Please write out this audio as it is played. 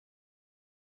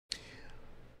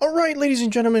Alright, ladies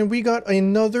and gentlemen, we got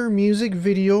another music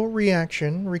video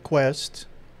reaction request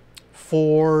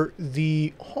for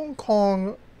the Hong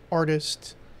Kong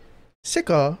artist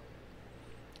Sica,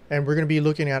 and we're going to be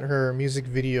looking at her music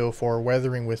video for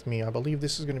Weathering With Me. I believe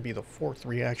this is going to be the fourth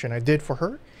reaction I did for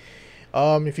her.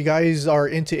 If you guys are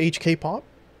into hkpop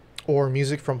or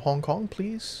music from Hong Kong,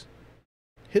 please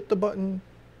hit the button,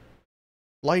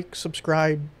 like,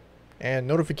 subscribe, and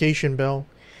notification bell.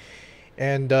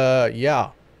 And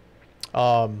yeah.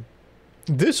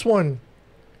 This one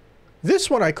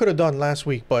I could have done last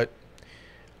week, but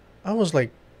I was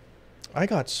like, I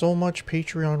got so much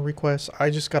Patreon requests, I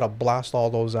just gotta blast all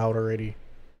those out already.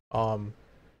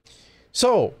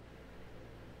 So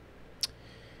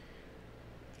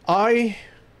I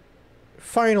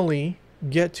finally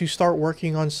get to start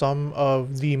working on some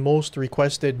of the most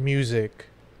requested music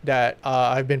that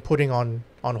I've been putting on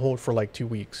hold for like 2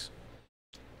 weeks.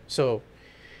 So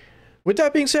with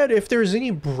that being said, if there's any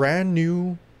brand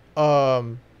new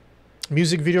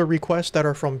music video requests that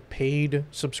are from paid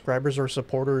subscribers or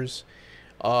supporters,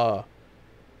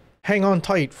 hang on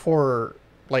tight for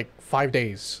like 5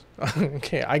 days.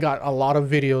 Okay, I got a lot of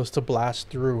videos to blast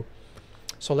through.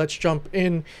 So let's jump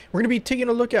in. We're going to be taking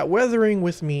a look at Weathering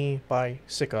With Me by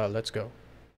Sica. Let's go.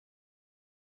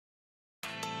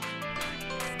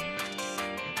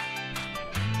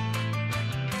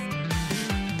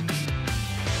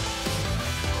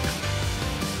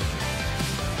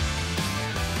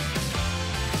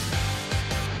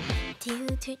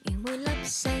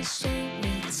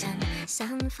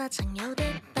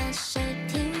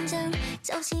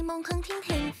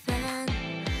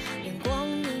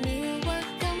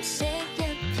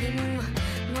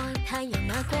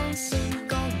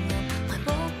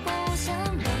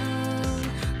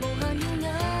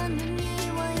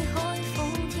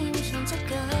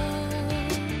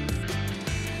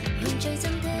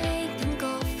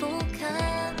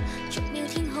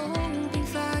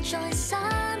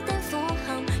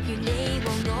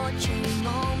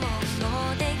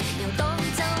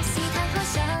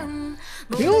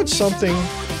 You know what's something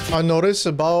I noticed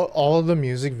about all of the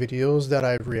music videos that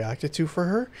I've reacted to for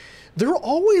her? They're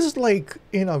always like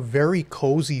in a very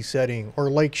cozy setting, or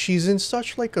like she's in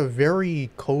such like a very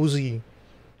cozy,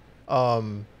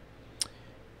 like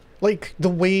the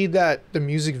way that the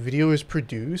music video is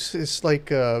produced is like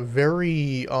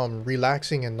very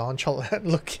relaxing and nonchalant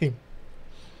looking.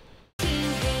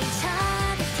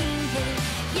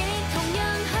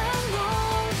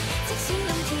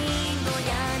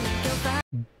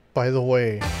 By the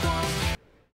way,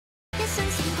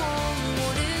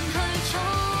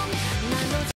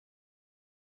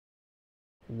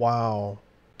 wow,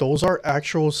 those are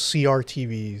actual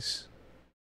CRTVs.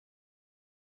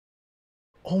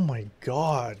 Oh my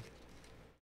god.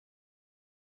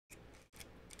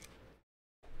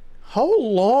 How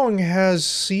long has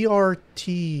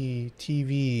CRT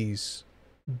TVs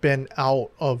been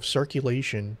out of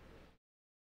circulation?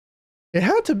 It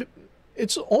had to be.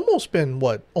 It's almost been,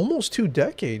 what, almost 2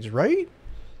 decades, right?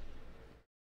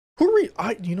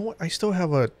 You know what? I still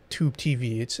have a tube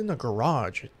TV. It's in the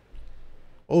garage.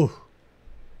 Oh,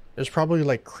 there's probably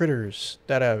like critters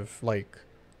that have like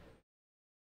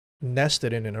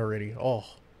nested in it already. Oh,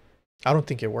 I don't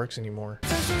think it works anymore.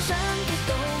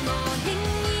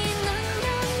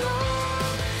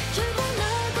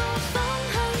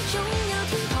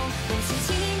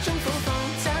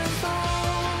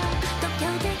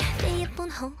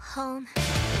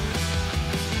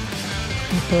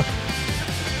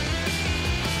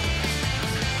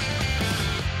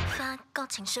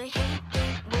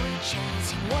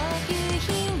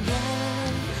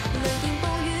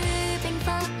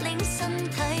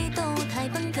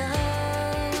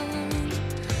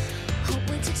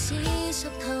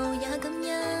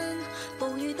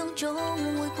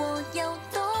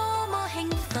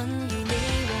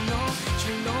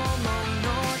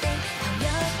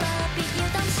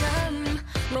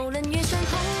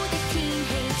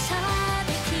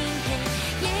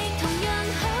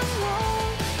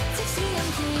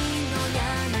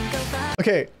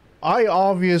 Okay, I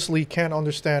obviously can't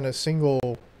understand a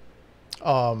single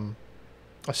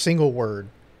word.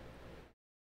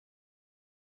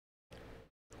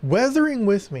 Weathering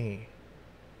With Me.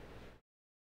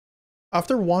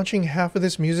 After watching half of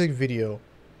this music video,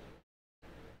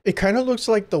 it kind of looks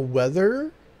like the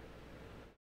weather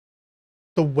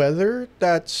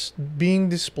that's being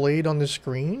displayed on the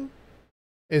screen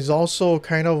is also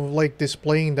kind of like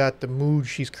displaying that the mood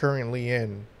she's currently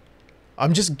in.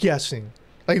 I'm just guessing.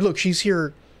 Like, look, she's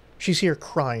here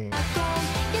crying.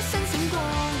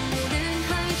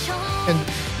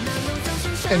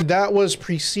 And that was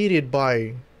preceded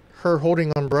by her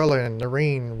holding umbrella and the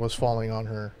rain was falling on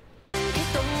her.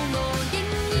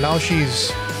 Now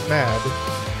she's mad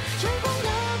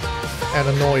and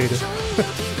annoyed.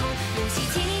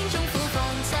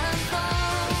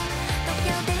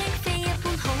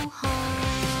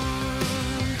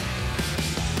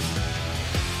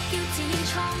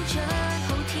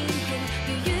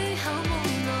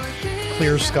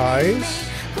 Clear skies.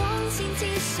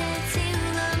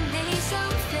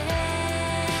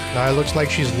 Now it looks like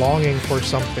she's longing for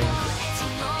something.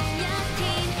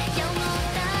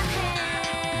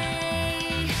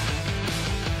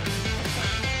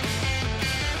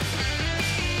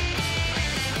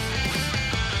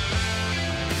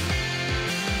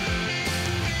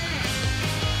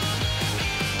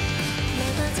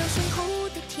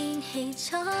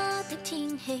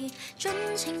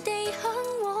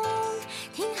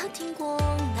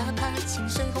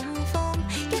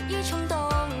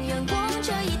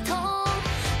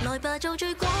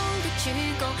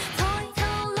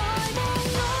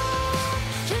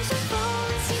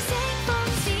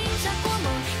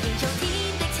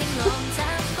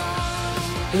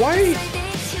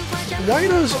 Why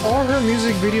does all her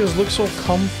music videos look so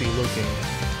comfy looking?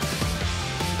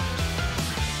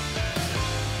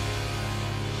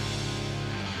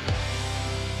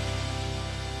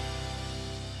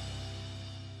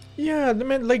 Yeah,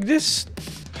 man, like this.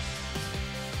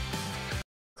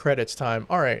 Credits time.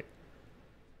 All right.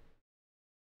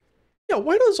 Yeah,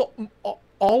 why does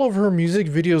all of her music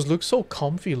videos look so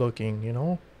comfy looking, you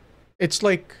know? It's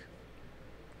like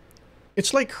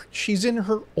she's in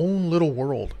her own little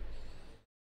world.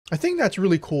 I think that's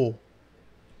really cool.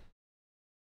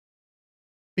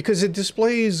 Because it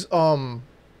displays you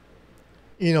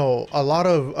know, a lot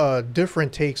of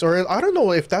different takes, or I don't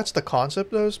know if that's the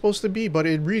concept that it's supposed to be, but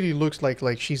it really looks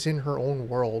like she's in her own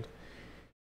world.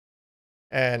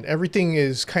 And everything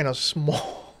is kind of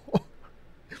small.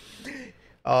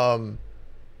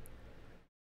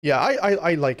 Yeah,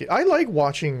 I like it. I like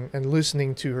watching and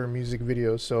listening to her music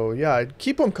videos. So yeah,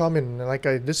 keep them coming. Like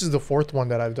this is the 4th one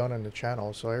that I've done on the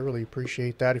channel, so I really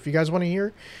appreciate that. If you guys want to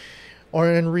hear or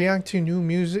and react to new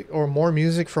music or more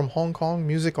music from Hong Kong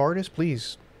music artists,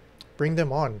 please bring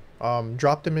them on.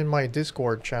 Drop them in my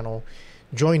Discord channel.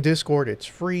 Join Discord. It's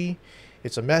free.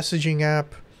 It's a messaging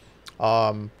app.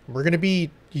 We're gonna be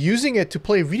using it to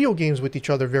play video games with each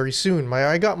other very soon.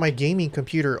 I got my gaming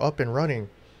computer up and running.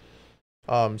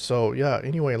 So yeah,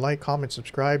 anyway, like, comment,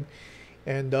 subscribe,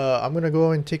 and I'm gonna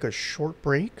go and take a short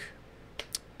break,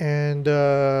 and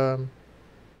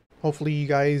hopefully you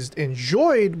guys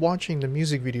enjoyed watching the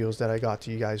music videos that I got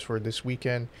to you guys for this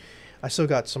weekend. I still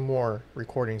got some more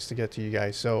recordings to get to you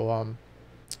guys, so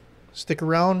stick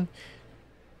around,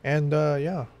 and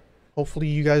yeah, hopefully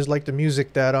you guys like the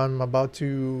music that I'm about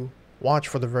to watch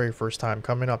for the very first time,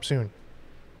 coming up soon.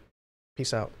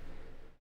 Peace out.